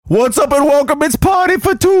What's up and welcome? It's Party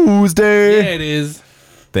for Tuesday. Yeah, it is.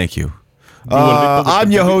 Thank you.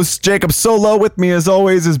 I'm your host, Jacob Solo. With me, as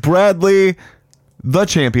always, is Bradley, the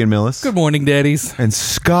Champion Millis. Good morning, daddies. And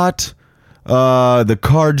Scott, the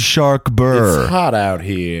Card Shark Burr. It's hot out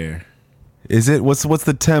here. Is it? What's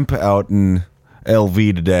the temp out in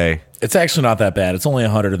LV today? It's actually not that bad. It's only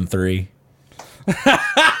 103.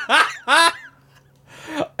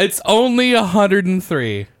 It's only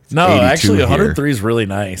 103. No, 82 actually, here. 103 is really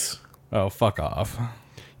nice. Oh, fuck off.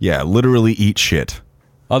 Yeah, literally eat shit.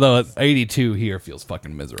 Although 82 here feels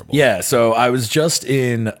fucking miserable. Yeah, so I was just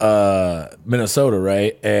in Minnesota,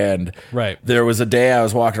 right? And Right. there was a day I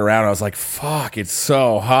was walking around. I was like, fuck, it's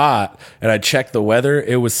so hot. And I checked the weather.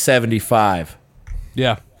 It was 75.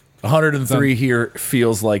 Yeah. 103 here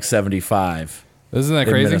feels like 75 Isn't that in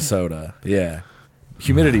crazy? Minnesota. Yeah.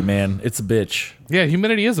 Humidity, man. It's a bitch. Yeah,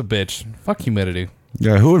 humidity is a bitch. Fuck humidity.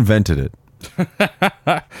 Yeah, who invented it?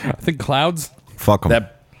 I think clouds Fuck them.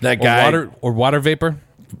 That or guy, water vapor.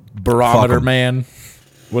 barometer Fuck 'em. man.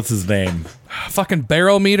 What's his name? Fucking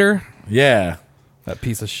barometer. Yeah. That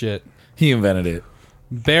piece of shit. He invented it.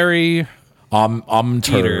 Barry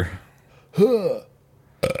Eater. Eater.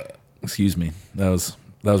 Excuse me. That was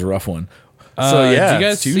a rough one. Do you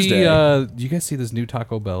guys it's Tuesday. do you guys see this new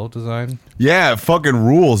Taco Bell design? Yeah, it fucking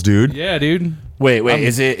rules, dude. Yeah, dude. wait,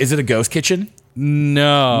 is it a ghost kitchen?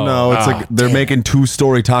 No. No, it's like they're making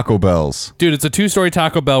 2-story Taco Bells. Dude, it's a 2-story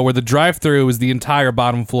Taco Bell where the drive-thru is the entire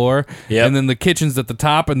bottom floor, Yep. and then the kitchen's at the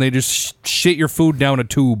top, and they just shit your food down a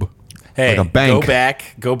tube. Hey, Like a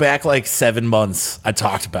bank. go back like 7 months. I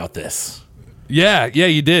talked about this. Yeah,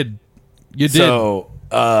 you did. You did. So,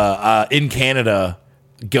 in Canada,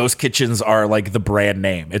 ghost kitchens are like the brand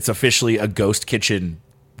name. It's officially a ghost kitchen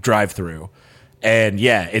drive-through. And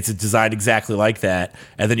yeah, it's designed exactly like that.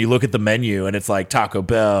 And then you look at the menu and it's like Taco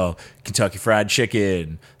Bell, Kentucky Fried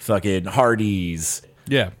Chicken, fucking Hardee's.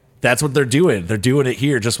 Yeah. That's what they're doing. They're doing it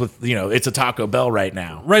here just with, it's a Taco Bell right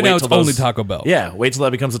now. Right now, Wait it's till only Taco Bell. Yeah, wait till that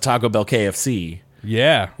becomes a Taco Bell KFC.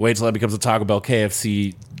 Yeah. Wait till that becomes a Taco Bell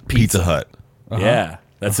KFC Pizza Hut. Yeah,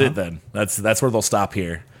 that's it then. That's where they'll stop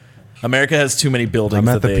here. America has too many buildings I'm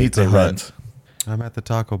at that the they Pizza they Hut. rent. I'm at the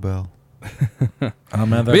Taco Bell.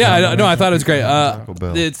 I'm at But yeah, I thought it was great. Taco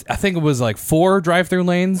Bell. I think it was like 4 drive-through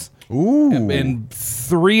lanes, Ooh. and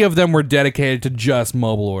 3 of them were dedicated to just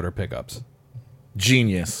mobile order pickups.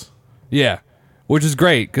 Genius. Yeah, which is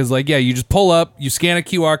great because, like, yeah, you just pull up, you scan a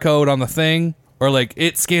QR code on the thing, or like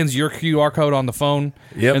it scans your QR code on the phone,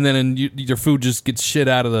 Yep. and then your food just gets shit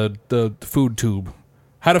out of the food tube.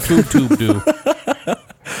 How'd a food tube do?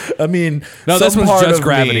 I mean, No, some this one's part just of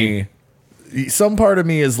gravity. Some part of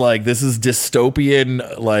me is like, this is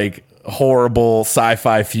dystopian, like horrible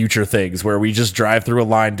sci-fi future things where we just drive through a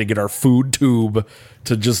line to get our food tube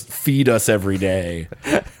to just feed us every day.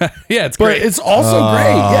 Yeah, it's But great. it's also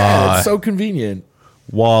great. Yeah, it's so convenient.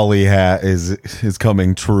 Wally hat is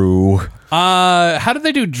coming true. How did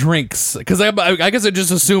they do drinks? Because I guess I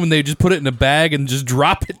just assumed they just put it in a bag and just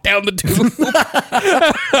drop it down the tube.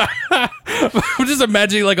 I'm just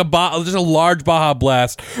imagining like just a large Baja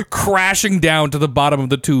Blast crashing down to the bottom of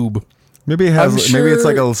the tube. Maybe it has. I'm Maybe it's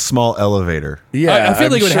sure- like a small elevator. Yeah, I feel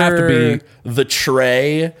I'm like it would have to sure be- the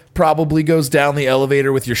tray probably goes down the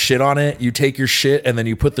elevator with your shit on it. You take your shit and then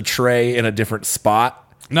you put the tray in a different spot.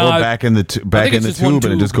 No, or back in the back think in it's the just one tube,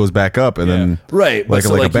 and it just tube. goes back up, and then Right, but like,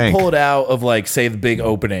 so like a like you bank. pull it out of like say the big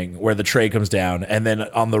opening where the tray comes down, and then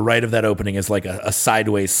on the right of that opening is like a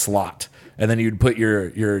sideways slot, and then you'd put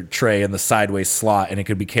your tray in the sideways slot, and it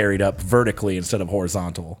could be carried up vertically instead of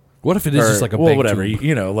horizontal. what if it is Or, just like a well, big whatever tube?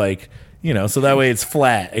 so that way it's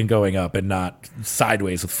flat and going up and not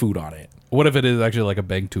sideways with food on it. What if it is actually like a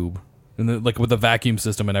bank tube, and like with a vacuum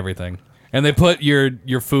system and everything? And they put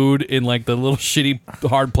your food in like the little shitty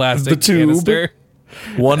hard plastic The tube. canister.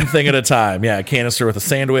 One thing at a time. Yeah, a canister with a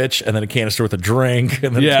sandwich, and then a canister with a drink,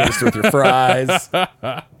 and then Yeah. a canister with your fries.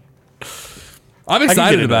 I'm get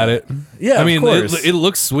excited into about that. it. Yeah, I of mean, course. it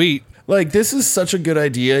looks sweet. Like, this is such a good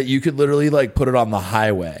idea. You could literally like put it on the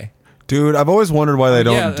highway. Dude, I've always wondered why they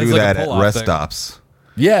don't Yeah, do it's like a that at pull-off rest thing. stops.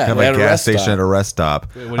 Yeah, Have at like a gas rest station stop. at a rest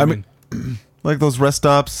stop. What do you mean? Like those rest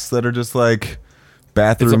stops that are just like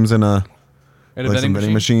bathrooms and And a like some vending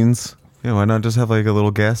vending machine? machines. Yeah, why not just have like a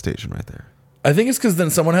little gas station right there? I think it's because then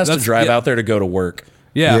someone has to That's- drive yeah. out there to go to work.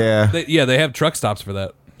 Yeah. Yeah. They have truck stops for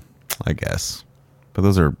that. I guess, but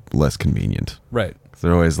those are less convenient. Right.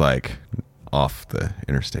 They're always like off the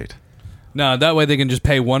interstate. No, that way they can just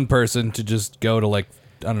pay one person to just go to like,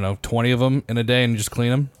 I don't know, 20 of them in a day and just clean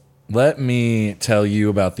them. Let me tell you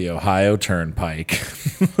about the Ohio Turnpike.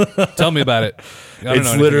 Tell me about it. I don't know It's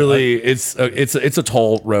anything. literally it's a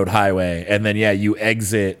toll road highway, and then you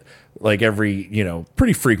exit like every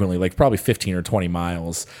pretty frequently, like probably 15 or 20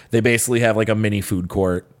 miles. They basically have like a mini food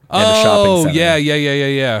court and a shopping Oh center. yeah.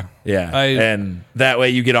 Yeah, I- and that way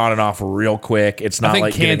you get on and off real quick. It's not think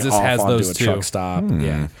like Kansas getting off has onto those a too. truck stop.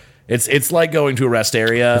 Yeah, it's like going to a rest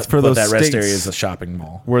area, It's for but those that rest states. area is a shopping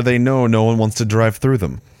mall. Where they know no one wants to drive through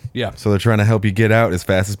them. Yeah. So they're trying to help you get out as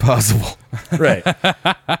fast as possible. Right.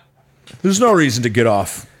 There's no reason to get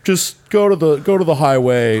off. Just go to the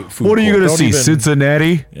highway. Food What are you court. going to Don't see? even-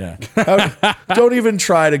 Cincinnati? Yeah. Don't even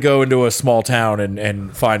try to go into a small town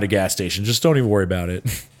and find a gas station. Just don't even worry about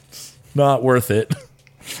it. Not worth it.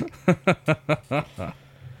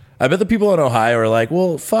 I bet the people in Ohio are like,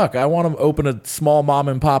 well, fuck, I want to open a small mom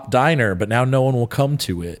and pop diner, but now no one will come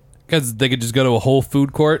to it. Because they could just go to a whole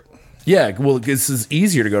food court. Yeah, well, this is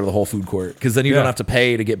easier to go to the whole food court because then you don't Yeah. have to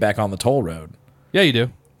pay to get back on the toll road. Yeah, you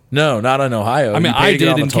do. No, not in Ohio. I mean, You pay I to get did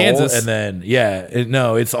on the in toll, Kansas. and then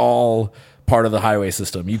it's all part of the highway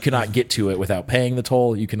system. You cannot get to it without paying the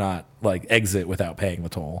toll. You cannot like exit without paying the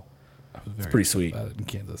toll. It's pretty sweet. In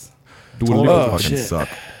Kansas. Toll Oh, roads fucking shit. suck.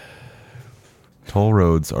 Toll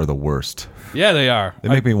roads are the worst. Yeah, they are. They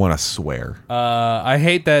make me want to swear. I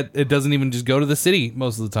hate that it doesn't even just go to the city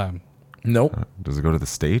most of the time. Nope. Does it go to the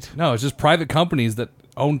state? No, it's just private companies that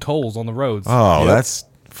own tolls on the roads. Oh, Yep. that's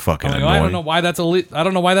fucking I'm like, annoying. I don't know why that's I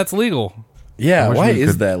don't know why that's legal. Yeah. wish Why we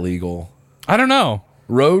is could- that legal? I don't know.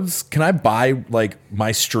 Roads? Can I buy like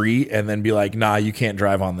my street and then be like, nah, you can't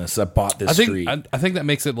drive on this. I bought this I think street. I think that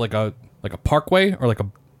makes it like a parkway or like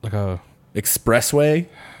a Expressway.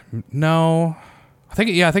 no. I think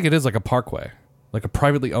it is like a parkway, like a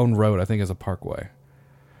privately owned road. I think is a parkway.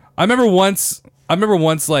 I remember once,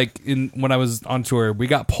 like when I was on tour, we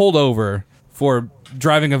got pulled over for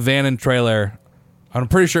driving a van and trailer. I'm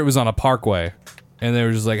pretty sure it was on a parkway, and they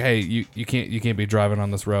were just like, "Hey, you can't be driving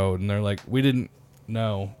on this road." And they're like, "We didn't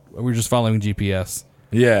know. We were just following GPS.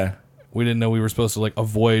 Yeah. We didn't know we were supposed to like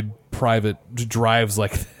avoid private drives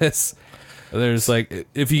like this." There's like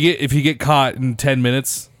if you get caught in 10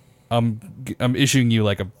 minutes, I'm issuing you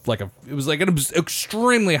like a it was like an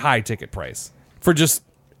extremely high ticket price for just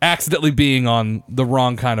accidentally being on the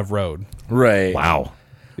wrong kind of road. Right. Wow.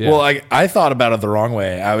 Yeah. Well, I thought about it the wrong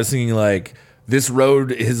way. I was thinking like this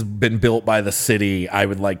road has been built by the city. I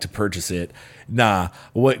would like to purchase it. Nah,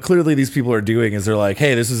 what clearly these people are doing is they're like,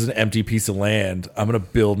 hey, this is an empty piece of land. I'm going to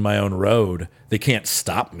build my own road. They can't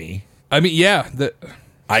stop me. I mean, yeah,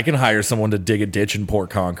 I can hire someone to dig a ditch and pour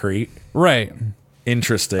concrete. right.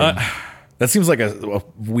 Interesting. That seems like a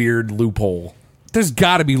weird loophole. There's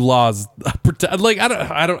got to be laws. Like I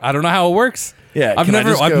don't know how it works. Yeah, I've can I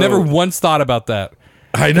just I've go- never once thought about that.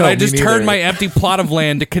 I know. I me just neither. turned my empty plot of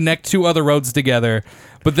land to connect two other roads together.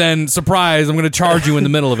 But then, surprise, I'm going to charge you in the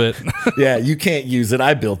middle of it. Yeah, you can't use it.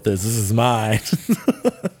 I built this. This is mine.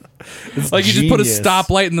 Like you just put a Genius.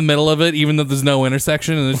 stoplight in the middle of it, even though there's no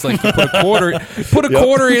intersection, and it's like you put a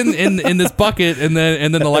quarter in this bucket, and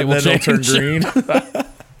then the light will And then change. it'll turn green.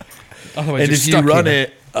 Otherwise, And you're if you stuck run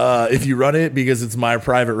here. it, because it's my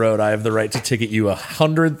private road, I have the right to ticket you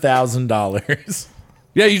 $100,000.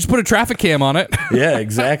 Yeah, you just put a traffic cam on it. Yeah,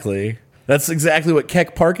 exactly. That's exactly what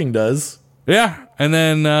Keck Parking does. Yeah, and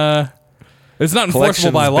then it's not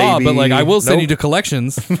enforceable by Collections, law, but like I baby. will send you Nope. to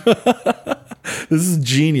collections. This is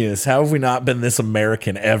genius. How have we not been this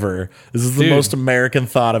American ever? This is the Dude. most American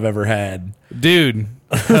thought I've ever had. Dude,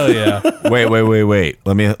 hell yeah. Wait.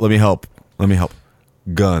 Let me help.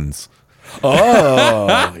 Guns.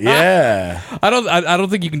 Oh, yeah. I don't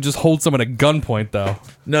think you can just hold someone at gunpoint though.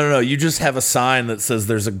 No. You just have a sign that says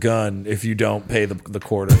there's a gun if you don't pay the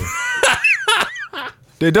quarter.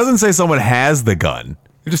 It doesn't say someone has the gun.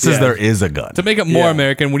 It just says Yeah. there is a gun. To make it more Yeah.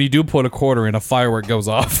 American, when you do put a quarter in, a firework goes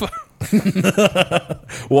off.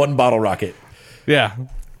 One bottle rocket. Yeah.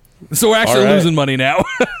 So we're actually All right. losing money now.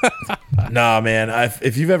 Nah, man.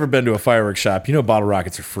 If you've ever been to a fireworks shop, you know bottle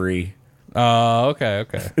rockets are free. Okay.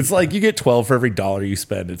 It's like you get 12 for every dollar you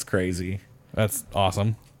spend. It's crazy. That's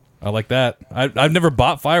awesome. I like that. I've never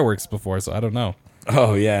bought fireworks before, so I don't know.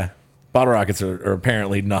 Oh, yeah. Bottle rockets are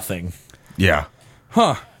apparently nothing. Yeah.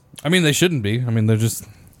 Huh. I mean, they shouldn't be. I mean, you just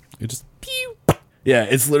pew. Yeah,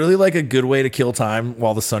 it's literally like a good way to kill time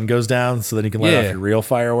while the sun goes down so then you can light off Yeah. your real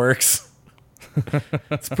fireworks.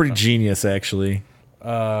 It's pretty genius, actually.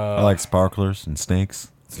 I like sparklers and snakes.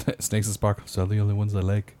 Snakes and sparkles are the only ones I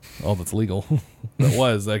like. Oh, that's legal. That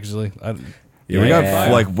was actually. Yeah, we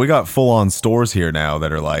Yeah. got full on stores here now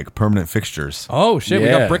that are like permanent fixtures. Oh shit, we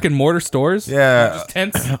Yeah. got brick and mortar stores. Yeah, Just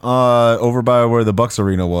tents. over by where the Bucks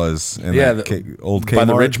Arena was, in Yeah, that old Kmart. by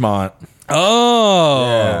the Ridgemont. Oh,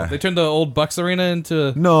 Yeah. they turned the old Bucks Arena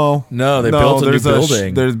into. No, No, they built a new there's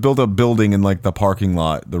building. There's built a building in like the parking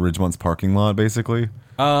lot, the Ridgemont's parking lot, basically.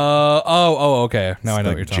 Okay. Now I know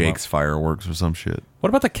like what you're talking Jake's Fireworks or some shit. about. What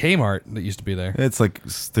about the Kmart that used to be there? It's like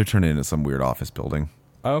they're turning it into some weird office building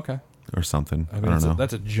Oh, okay. or something. I, I mean, don't know.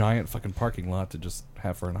 that's a giant fucking parking lot to just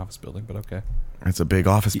have for an office building, but okay. It's a big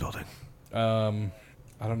office building.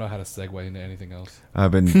 I don't know how to segue into anything else.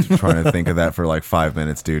 I've been trying to think of that for like 5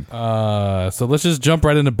 minutes, dude. So let's just jump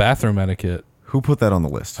right into bathroom etiquette. Who put that on the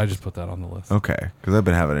list? I just put that on the list. Okay, because I've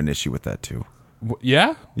been having an issue with that too.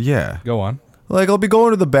 Yeah? Yeah. Go on. Like, I'll be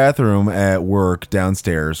going to the bathroom at work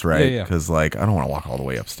downstairs, right? Yeah. Because, like, I don't want to walk all the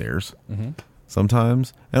way upstairs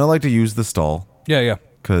sometimes. And I like to use the stall Yeah.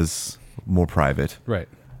 because more private. Right.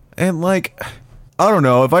 And, like, I don't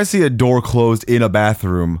know. If I see a door closed in a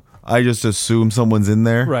bathroom, I just assume someone's in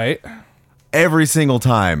there. Right. Every single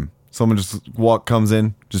time someone just comes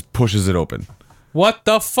in, just pushes it open. What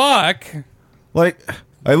the fuck? Like,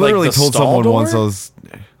 I literally the told stall someone door? once, I was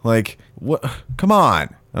like, what? Come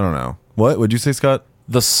on. I don't know. What? What'd you say, Scott?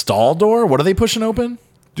 The stall door? What are they pushing open?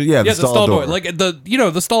 Yeah, Yeah, the stall door. Like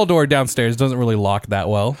the stall door downstairs doesn't really lock that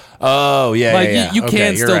well. Oh, yeah, Like yeah. you Okay,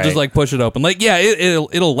 can you're still right. just like push it open. Like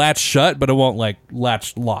it'll latch shut, but it won't like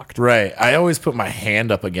latch locked. Right. I always put my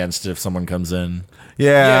hand up against it if someone comes in.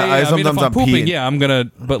 Yeah, I I mean, sometimes if I'm pooping, peeing. yeah, I'm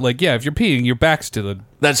gonna. But like, yeah, if you're peeing, your back's to the.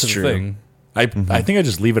 That's to the true. thing. I think I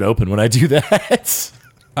just leave it open when I do that.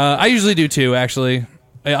 I usually do too. Actually,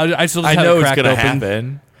 I still just I have know it it's cracked gonna open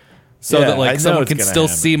happen. so Yeah, that I like know someone it's can gonna still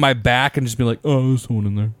happen. see my back and just be like, oh, there's someone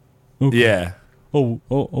in there. Okay. Yeah. Oh,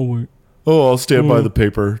 wait. Oh, I'll stand by the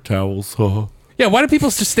paper towels. Yeah, why do people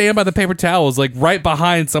just stand by the paper towels like right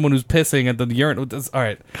behind someone who's pissing at the urinal? All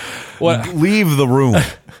right. What? Leave the room.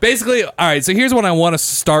 Basically, all right, so here's what I want to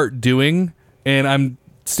start doing, and I'm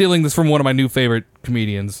stealing this from one of my new favorite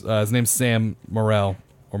comedians. His name's Sam Morrell,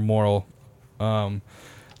 or Morrill.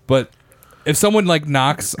 But if someone like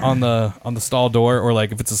knocks on the stall door, or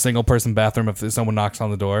like if it's a single person bathroom, if someone knocks on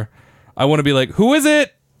the door, I want to be like, who is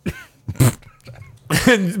it?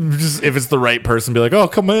 And just if it's the right person, be like, oh,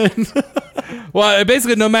 come in. Well,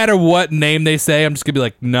 basically, no matter what name they say, I'm just gonna be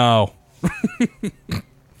like, no.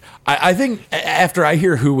 I think after I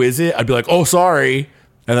hear who is it, I'd be like, oh, sorry.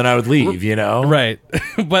 And then I would leave, you know? Right.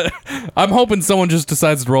 But I'm hoping someone just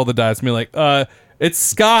decides to roll the dice and be like, it's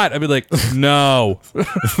Scott. I'd be like, no.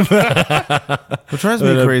 What drives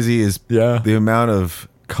me crazy is Yeah. the amount of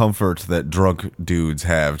comfort that drunk dudes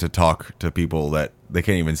have to talk to people that they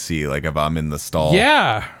can't even see. Like if I'm in the stall.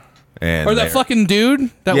 Yeah. And Or that they're- fucking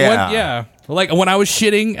dude. That Yeah. one. Yeah. Like when I was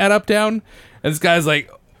shitting at Uptown, and this guy's like,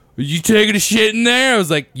 you taking a shit in there? I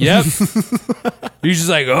was like, yep. He's just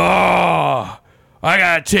like, oh, I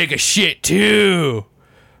gotta take a shit too.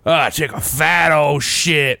 I take a fat old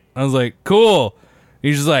shit. I was like, cool.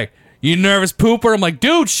 He's just like, you nervous pooper? I'm like,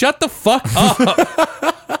 dude, shut the fuck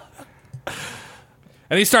up.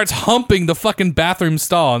 And he starts humping the fucking bathroom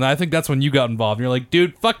stall, and I think that's when you got involved. And you're like,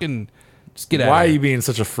 dude, fucking just get out Why of are here. you being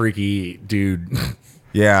such a freaky dude?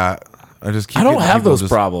 Yeah. I just keep I don't getting have people those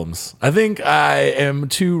just- problems. I think I am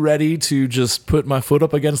too ready to just put my foot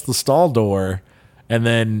up against the stall door and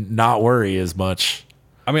then not worry as much.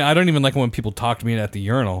 I mean, I don't even like when people talk to me at the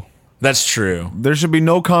urinal. That's true. There should be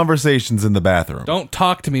no conversations in the bathroom. Don't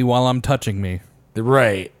talk to me while I'm touching me,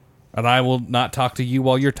 Right. and I will not talk to you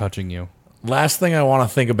while you're touching you. Last thing I want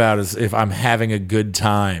to think about is if I'm having a good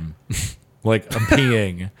time. Like I'm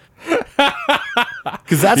peeing.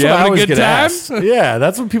 Because that's You what I having a always good get time? asked. Yeah,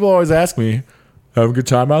 that's what people always ask me. Have a good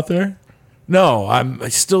time out there? No, I'm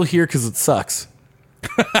still here because it sucks.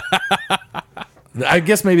 I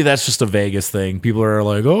guess maybe that's just a Vegas thing. People are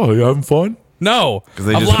like, "Oh, you having fun?" No, Because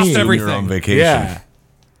they I've just lost assume everything. you're on vacation.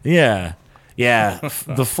 Yeah.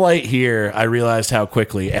 The flight here, I realized how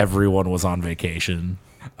quickly everyone was on vacation.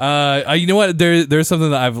 You know what? There's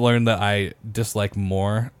something that I've learned that I dislike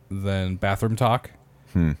more than bathroom talk.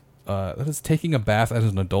 That is taking a bath as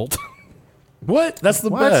an adult. What? That's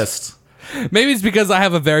the best. Maybe it's because I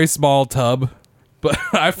have a very small tub, but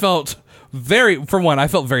I felt I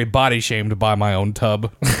felt very body shamed by my own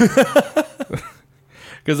tub.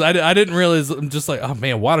 Because I didn't realize, I'm just like, oh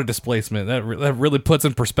man, water displacement. That really puts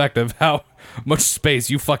in perspective how much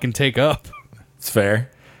space you fucking take up. It's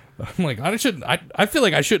fair. I'm like, I feel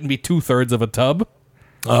like I shouldn't be 2/3 of a tub.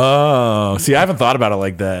 Oh, see, I haven't thought about it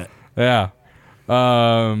like that. Yeah.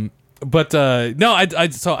 But no,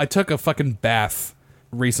 I took a fucking bath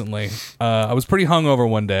recently. I was pretty hungover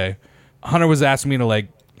one day, Hunter was asking me to like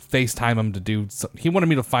FaceTime him to do. He wanted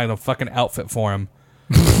me to find a fucking outfit for him,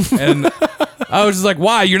 and I was just like,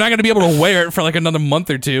 "Why? You're not gonna be able to wear it for like another month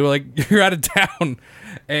or two. Like you're out of town."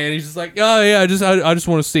 And he's just like, "Oh yeah, I just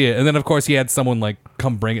want to see it." And then of course he had someone like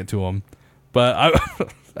come bring it to him, but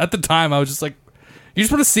at the time I was just like, "You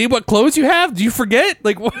just want to see what clothes you have? Do you forget?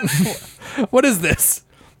 Like what is this?"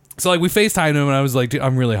 So like we FaceTimed him and I was like, "Dude,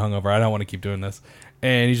 I'm really hungover. I don't want to keep doing this."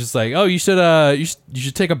 And he's just like, "Oh, you should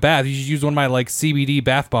take a bath. You should use one of my like CBD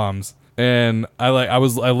bath bombs." And I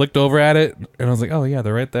looked over at it and I was like, "Oh yeah,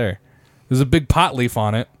 they're right there." There's a big pot leaf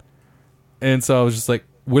on it. And so I was just like,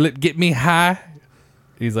 "Will it get me high?"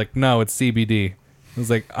 He's like, "No, it's CBD." I was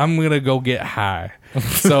like, "I'm going to go get high."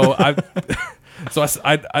 So I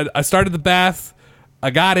started the bath. I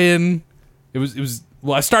got in.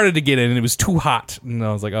 I started to get in and it was too hot. And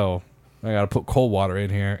I was like, "Oh, I got to put cold water in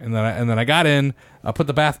here." And then I got in, I put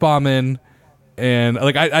the bath bomb in, and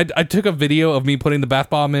like I took a video of me putting the bath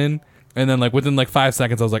bomb in, and then like within like 5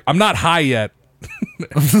 seconds I was like, "I'm not high yet."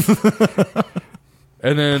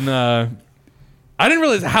 And then I didn't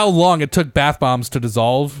realize how long it took bath bombs to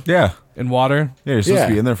dissolve Yeah. in water. Yeah, you're supposed Yeah.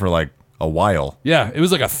 to be in there for like a while. Yeah, it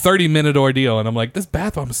was like a 30-minute ordeal, and I'm like, this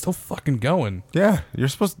bath bomb is still fucking going. Yeah, you're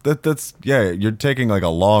supposed that's you're taking like a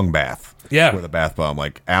long bath. Yeah. With a bath bomb,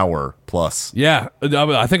 like hour plus. Yeah,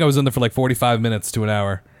 I think I was in there for like 45 minutes to an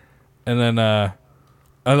hour, and then I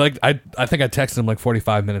think I texted him like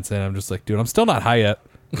 45 minutes in. I'm just like, dude, I'm still not high yet.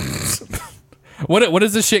 What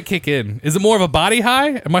does this shit kick in? Is it more of a body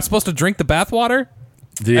high? Am I supposed to drink the bath water?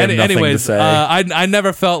 Do you have nothing to say? I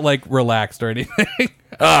never felt like relaxed or anything.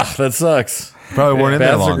 That sucks. Probably weren't in there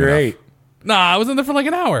Baths long are great. Nah, I was in there for like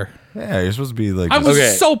an hour. enough. Yeah, you're supposed to be like I was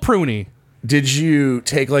Okay. so pruny. Did you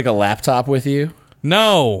take like a laptop with you?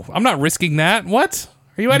 No, I'm not risking that. What?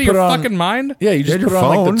 Are you out of put your it on- fucking mind? Yeah, you just had put it your on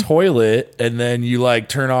like phone. the toilet, and then you like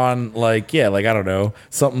turn on like I don't know,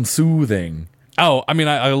 something soothing. Oh, I mean,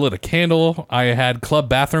 I lit a candle. I had club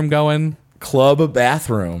bathroom going. Club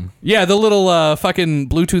bathroom. Yeah, the little fucking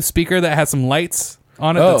Bluetooth speaker that has some lights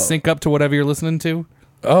on it Oh. that sync up to whatever you're listening to.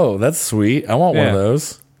 Oh, that's sweet. I want one of Yeah.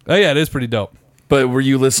 those. Oh yeah, it is pretty dope. But were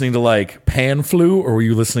you listening to like Pan Flu or were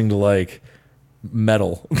you listening to like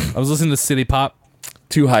metal? I was listening to City Pop.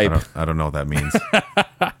 Too hype. I don't know what that means.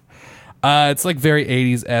 It's like very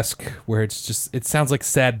 80s esque, where it sounds like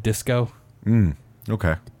sad disco.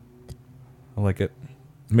 Okay. I like it.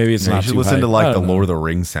 Maybe it's Yeah, you not should too listen hype. to I like the don't know. Lord of the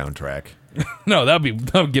Rings soundtrack. No, that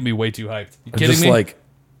would get me way too hyped. You kidding Just me? like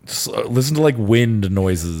listen to like wind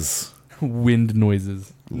noises. Wind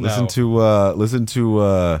noises. Listen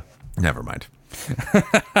to never mind.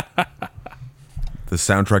 The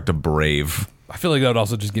soundtrack to Brave, I feel like that would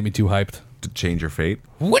also just get me too hyped. to Change Your Fate.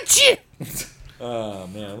 What you? Oh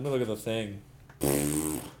man, let me look at the thing.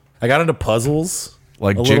 I got into puzzles.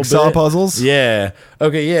 Like a little jigsaw bit. puzzles? Yeah.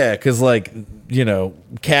 Okay, yeah, because like,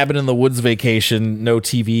 cabin in the woods vacation, no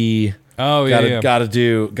TV. Oh, yeah, Gotta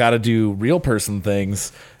do real person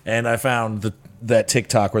things. And I found that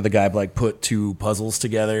TikTok where the guy like put two puzzles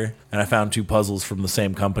together, and I found two puzzles from the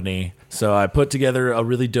same company. So I put together a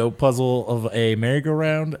really dope puzzle of a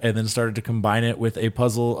merry-go-round, and then started to combine it with a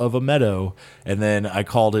puzzle of a meadow, and then I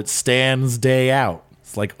called it Stan's Day Out.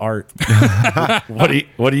 It's like art. What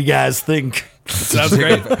do you guys think? Sounds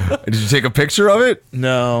great. Did you take a picture of it?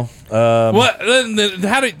 No, What?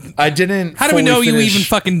 How do I didn't. how do we fully know you finish- even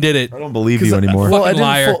fucking did it? I don't believe you anymore. Well, I Fucking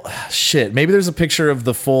didn't liar. shit. Maybe there's a picture of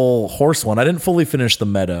the full horse one. I didn't fully finish the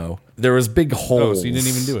meadow. There was big holes. Oh, so you didn't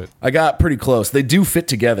even do it. I got pretty close. They do fit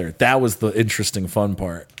together. That was the interesting fun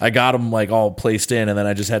part. I got them like all placed in, and then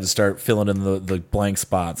I just had to start filling in the blank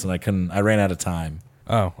spots, and I ran out of time.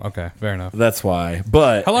 Oh, okay, fair enough. That's why.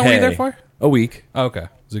 But How long were you there for? A week. Oh, okay, it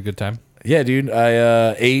was a good time. Yeah, dude.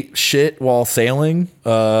 I ate shit while sailing.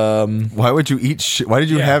 Why would you eat shit? Why did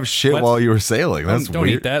you Yeah, have shit what? while you were sailing? That's Don't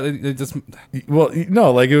weird. eat that. It just and Well,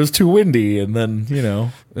 no, like it was too windy, and then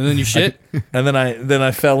then you shit. and then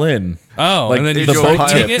I fell in. Oh, Like, and then you the just boat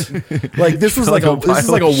wing tipped. it. Like this was Like like a a this is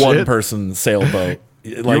like pile a of shit? one person sailboat.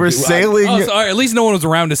 Like, You were sailing. Oh, sorry. At least no one was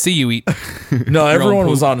around to see you eat. No, everyone poop.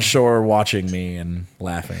 was on shore watching me and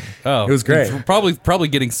laughing. Oh, it was great. Probably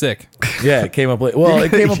getting sick. Yeah, it came up late. Well, it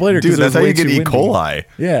came up later. 'cause Dude, it was that's how way you get too E. windy. coli.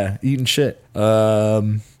 Yeah, eating shit. I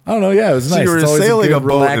don't know. Yeah, it was So nice. you were It's always sailing good, a boat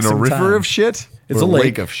in a relaxing river time. of shit? It's Or a lake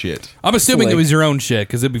lake. of shit. I'm assuming it lake. was your own shit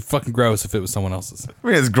because it'd be fucking gross if it was someone else's. I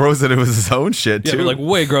mean, it's gross that it was his own shit, Yeah, too. but like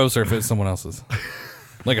way grosser if it's someone else's.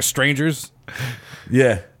 Like a stranger's.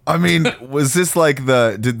 Yeah, I mean, was this like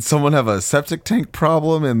did someone have a septic tank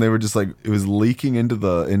problem and they were just like it was leaking into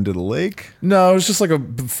the lake No, it was just like a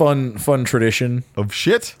fun tradition of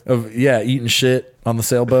shit? of eating shit on the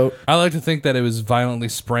sailboat. I like to think that it was violently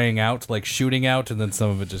spraying out, like shooting out, and then some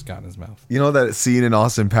of it just got in his mouth. You know that scene in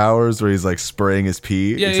Austin Powers where he's like spraying his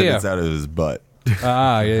pee? Yeah, except yeah. it's out of his butt.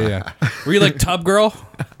 Yeah. Were you like Tub Girl?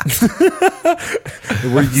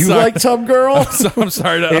 Were you like Tub Girl? So I'm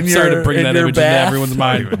sorry to bring in that your image into bath? everyone's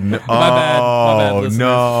mind. My bad. Oh, listeners.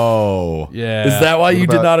 no. Yeah. Is that why you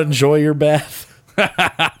did about- not enjoy your bath?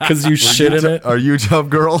 Because you shit in it? Are you Tub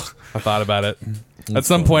Girl? I thought about it. At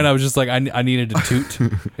some point, I was just like, I needed to toot,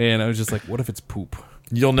 and I was just like, what if it's poop?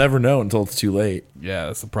 You'll never know until it's too late. Yeah,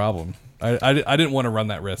 that's the problem. I didn't want to run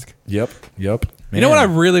that risk. Yep. You know what I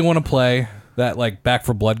really want to play? That like Back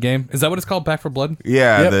 4 Blood game. Is that what it's called? Back 4 Blood?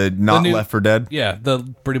 Yeah, Yep. the not The new- Left 4 Dead. Yeah,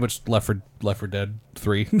 the pretty much Left 4 Dead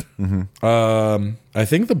 3. I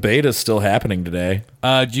think the beta's still happening today.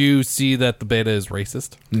 Do you see that the beta is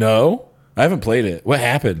racist? No? I haven't played it. What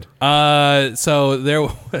happened? So there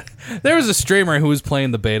was a streamer who was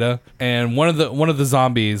playing the beta, and one of the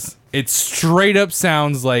zombies, it straight up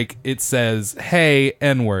sounds like it says, "Hey,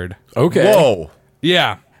 N-word." Okay. Whoa.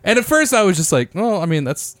 Yeah. And at first I was just like, well, I mean,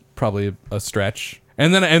 that's probably a stretch.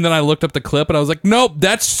 And then I looked up the clip and I was like, nope,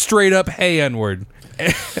 that's straight up hey N-word.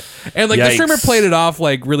 And like the streamer Yikes. played it off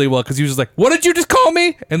like really well because he was just like, what did you just call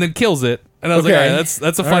me? And then kills it. And I was like, Okay. all right,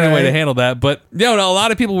 that's a funny All way to right. handle that. But no, a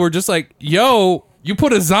lot of people were just like, yo, you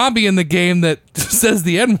put a zombie in the game that says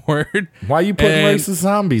the N-word. Why are you putting And- racist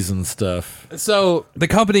zombies and stuff? So the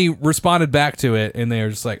company responded back to it, and they were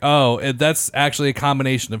just like, "Oh, that's actually a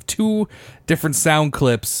combination of two different sound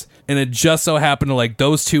clips, and it just so happened to like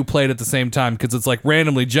those two played at the same time because it's like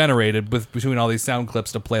randomly generated between all these sound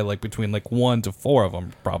clips to play like between like 1 to 4 of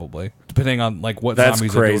them, probably depending on like what That's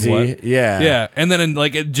zombies crazy. are doing what. Yeah. Yeah, and then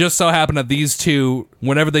like it just so happened that these two,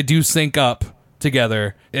 whenever they do sync up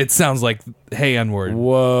together, it sounds like "Hey N-word."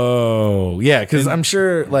 Whoa. Yeah, because I'm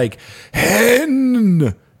sure like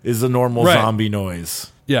hen is a normal Right. zombie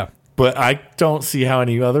noise. Yeah. But I don't see how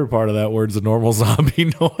any other part of that word's a normal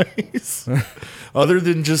zombie noise. Other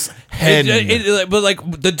than just hen. But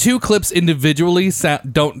like the two clips individually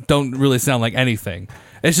don't really sound like anything.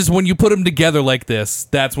 It's just when you put them together like this,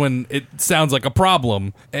 that's when it sounds like a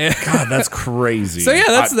problem. And God, that's crazy. so yeah,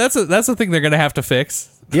 that's the thing they're gonna have to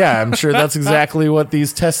fix. Yeah, I'm sure that's exactly what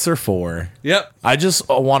these tests are for. Yep. I just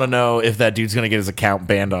want to know if that dude's going to get his account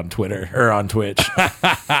banned on Twitter or on Twitch.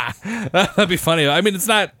 That'd be funny. I mean,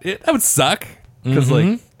 that would suck because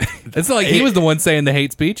like it's not like he was the one saying the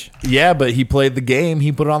hate speech. Yeah, but he played the game.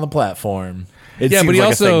 He put it on the platform. It Yeah, seems but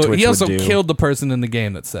like a thing Twitch he also would do. killed the person in the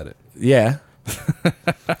game that said it. Yeah.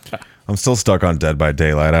 I'm still stuck on Dead by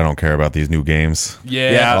Daylight. I don't care about these new games.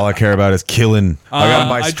 Yeah. All I care about is killing. I gotta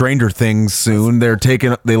buy Stranger Things soon.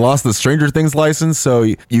 They lost the Stranger Things license, so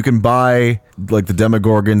you can buy like the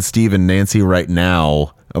Demogorgon, Steve and Nancy right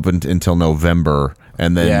now up until November,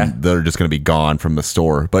 and then Yeah. they're just gonna be gone from the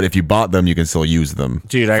store. But if you bought them, you can still use them.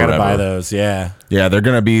 Dude, I got to forever. buy those. Yeah. Yeah, they're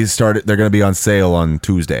gonna be on sale on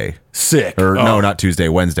Tuesday. Sick. Or oh. no, not Tuesday,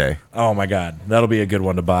 Wednesday. Oh, my God. That'll be a good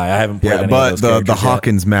one to buy. I haven't played Yeah, any but of those the characters yet.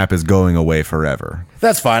 Hawkins map is going away forever.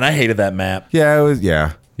 That's fine. I hated that map. Yeah, it was.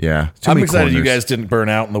 Yeah. Too I'm many excited you corners. guys didn't burn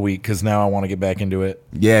out in the week because now I want to get back into it.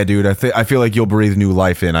 Yeah, dude. I feel like you'll breathe new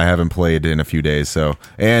life in. I haven't played in a few days, so.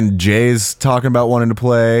 And Jay's talking about wanting to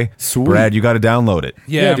play. Sweet. Brad, you got to download it.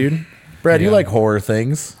 Yeah, dude. Brad, you Yeah. like horror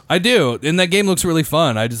things. I do, and that game looks really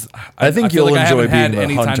fun. I think feel you'll like I enjoy haven't had being the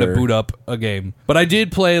any time hunter. to boot up a game, but I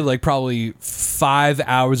did play like probably 5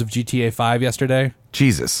 hours of GTA 5 yesterday.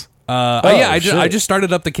 Jesus. I shit. just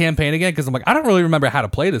started up the campaign again because I'm like, I don't really remember how to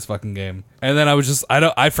play this fucking game, and then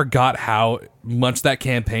I forgot how much that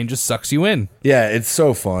campaign just sucks you in. Yeah, it's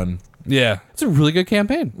so fun. Yeah, it's a really good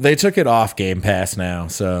campaign. They took it off Game Pass now,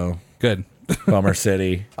 so Good. Bummer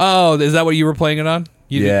City. Oh, is that what you were playing it on?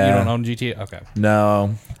 You Yeah. don't own GTA? Okay.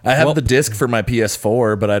 No, I have Well- the disc for my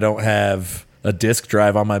PS4, but I don't have a disc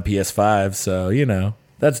drive on my PS5, so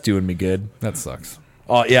that's doing me good. That sucks.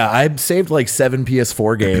 Oh yeah, I saved like 7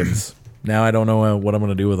 PS4 games. Now I don't know what I'm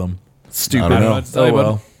gonna do with them. Stupid. I don't know. What to tell Oh you, bud.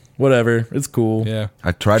 well, whatever. It's cool. Yeah.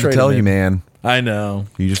 I tried to Trade tell them you, in. man. I know.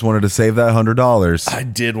 You just wanted to save that $100. I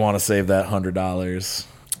did want to save that $100.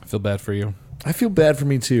 I feel bad for you. I feel bad for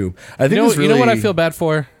me too. I think You know, it's really, you know what I feel bad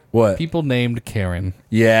for? What? People named Karen.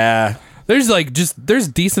 Yeah. There's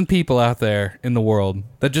decent people out there in the world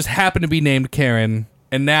that just happen to be named Karen,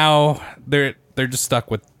 and now they're just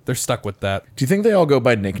stuck with that. Do you think they all go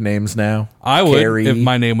by nicknames now? I would Carrie. if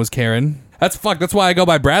my name was Karen. That's why I go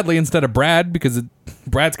by Bradley instead of Brad because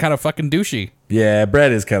Brad's kind of fucking douchey. Yeah,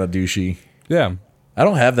 Brad is kind of douchey. Yeah. I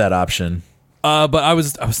don't have that option. But I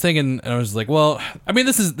was thinking, and I was like, well, I mean,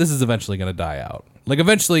 this is eventually going to die out. Like,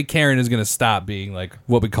 eventually, Karen is going to stop being like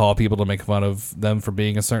what we call people to make fun of them for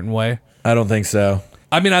being a certain way. I don't think so.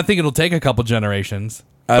 I mean, I think it'll take a couple generations.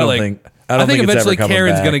 I don't think it's eventually ever coming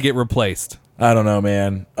Karen's back. going to get replaced. I don't know,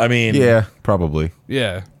 man. I mean, Yeah, probably.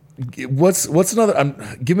 Yeah. What's another?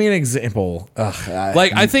 Give me an example.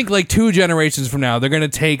 I think like 2 generations from now, they're going to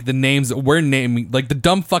take the names that we're naming, like the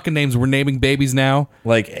dumb fucking names we're naming babies now.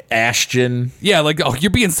 Like Ashton, Yeah, like, oh,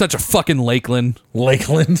 you're being such a fucking Lakeland.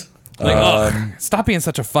 Lakeland. Like, stop being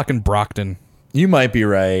such a fucking Brockton. You might be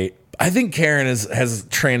right. I think Karen has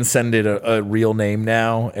transcended a real name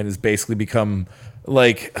now and has basically become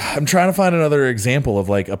like, I'm trying to find another example of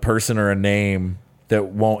like a person or a name that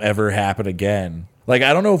won't ever happen again. Like,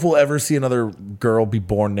 I don't know if we'll ever see another girl be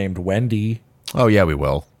born named Wendy. Oh, yeah, we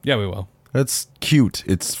will. Yeah, we will. That's cute.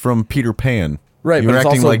 It's from Peter Pan. Right, You're but it's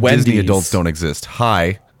acting also like Disney Wendy's. adults don't exist.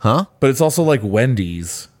 Hi. Huh? But it's also like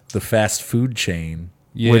Wendy's, the fast food chain.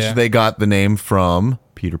 Yeah. Which they got the name from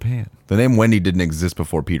Peter Pan. The name Wendy didn't exist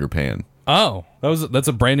before Peter Pan. Oh, that's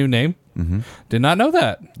a brand new name? Mm-hmm. Did not know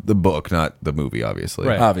that. The book, not the movie, obviously.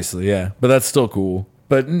 Right. Obviously, yeah. But that's still cool.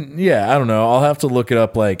 But yeah, I don't know. I'll have to look it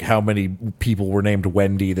up, like how many people were named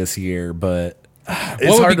Wendy this year. But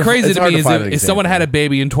What would be crazy to me is if someone had a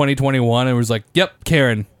baby in 2021 and was like, yep,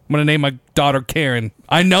 Karen. I'm going to name my daughter Karen.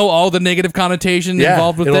 I know all the negative connotation Yeah,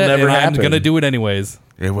 involved with it'll it, never and I'm happen. going to do it anyways.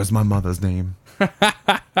 It was my mother's name.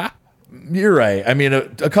 You're right. I mean,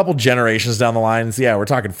 a couple generations down the lines, yeah, we're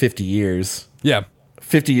talking 50 years. Yeah.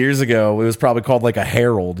 50 years ago, it was probably called like a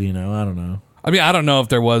Harold, I don't know. I mean, I don't know if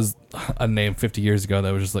there was a name 50 years ago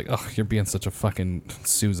that was just like, oh, you're being such a fucking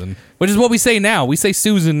Susan. Which is what we say now. We say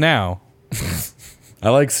Susan now. I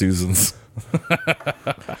like Susan's.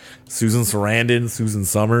 Susan Sarandon, Susan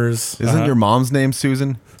Summers. Isn't your mom's name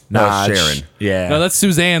Susan? Nah, No, Sharon. Yeah. No, that's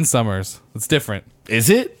Suzanne Summers. That's different. Is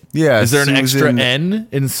it? Yeah, Is there an extra Susan N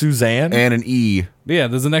in Suzanne? And an E. Yeah,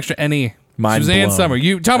 there's an extra N-E. Mind Suzanne blown. Summer.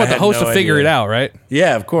 You talking I about the had host no of Figure idea. It Out, right?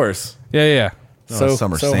 Yeah, of course. Yeah. Oh,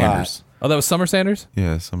 Summer Sanders. hot. Oh, that was Summer Sanders?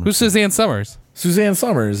 Yeah, Summer. Who's Suzanne Summers? Suzanne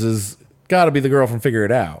Summers is got to be the girl from Figure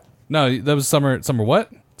It Out. No, that was Summer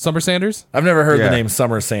what? Summer Sanders? I've never heard Yeah. the name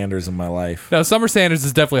Summer Sanders in my life. No, Summer Sanders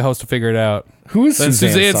is definitely a host to Figure It Out. Who is Then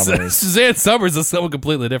Suzanne Summers? Suzanne Summers is someone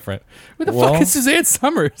completely different. Who the Well- fuck is Suzanne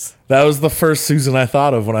Summers? That was the first Susan I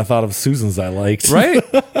thought of when I thought of Susans I liked. Right?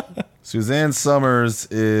 Suzanne Summers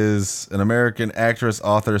is an American actress,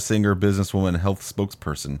 author, singer, businesswoman, and health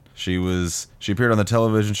spokesperson. She appeared on the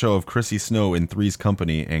television show of Chrissy Snow in Three's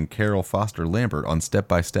Company and Carol Foster Lambert on Step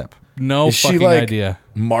by Step. No Is she fucking like idea.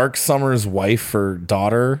 Mark Summers' wife or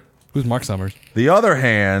daughter? Who's Mark Summers? The other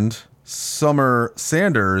hand, Summer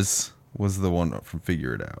Sanders was the one from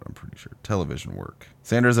Figure It Out, I'm pretty sure. Television work.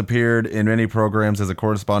 Sanders appeared in many programs as a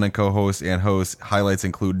correspondent, co-host, and host. Highlights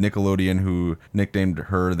include Nickelodeon, who nicknamed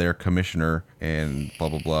her their commissioner, and blah,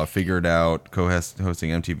 blah, blah. Figure It Out, co-hosting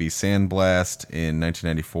MTV Sandblast in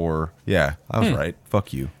 1994. Yeah, I was right.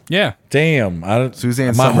 Fuck you. Yeah. Damn.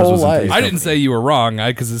 Suzanne my Summers whole was in life. Three's I didn't say you were wrong,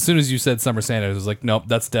 because as soon as you said Summer Sanders, I was like, nope,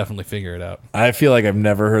 that's definitely Figure It Out. I feel like I've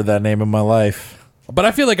never heard that name in my life. But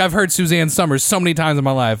I feel like I've heard Suzanne Summers so many times in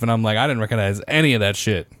my life, and I'm like, I didn't recognize any of that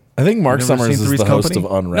shit. I think Mark Never Summers seen is Three's the host Company?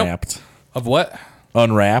 of Unwrapped. Of what?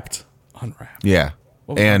 Unwrapped Unwrapped. Yeah.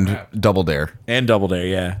 What was And Unwrapped? Double Dare. and Double Dare,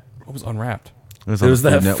 yeah. What was Unwrapped? It was, It on was the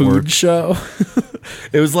that Network. food show.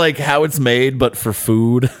 It was like how it's made, but for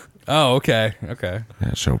food. Oh, okay.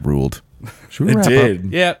 That show ruled. Should we It wrap up?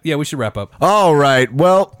 did. Yeah, we should wrap up. All right.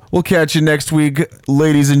 Well, we'll catch you next week,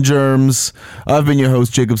 ladies and germs. I've been your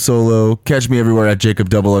host, Jacob Solo. Catch me everywhere at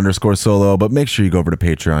Jacob_Solo, but make sure you go over to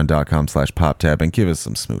patreon.com/PopTap and give us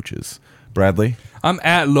some smooches. Bradley? I'm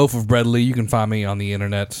at Loaf of Breadly. You can find me on the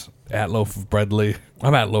internet at Loaf of Breadly.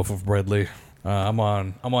 I'm at Loaf of Breadly. I'm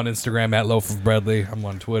on Instagram at Loaf of Breadly. I'm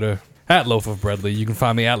on Twitter at Loaf of Breadly. You can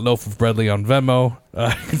find me at Loaf of Breadly on Venmo.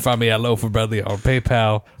 You can find me at Loaf of Breadly on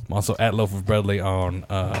PayPal. I'm also at Loaf of Breadly on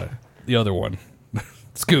the other one,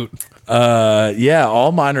 Scoot. Yeah,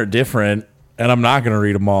 all mine are different, and I'm not going to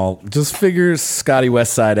read them all. Just figure Scotty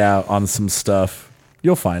Westside out on some stuff.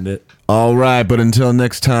 You'll find it. All right, but until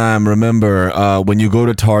next time, remember, when you go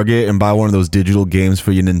to Target and buy one of those digital games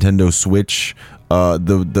for your Nintendo Switch,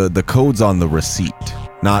 the code's on the receipt,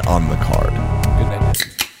 not on the card.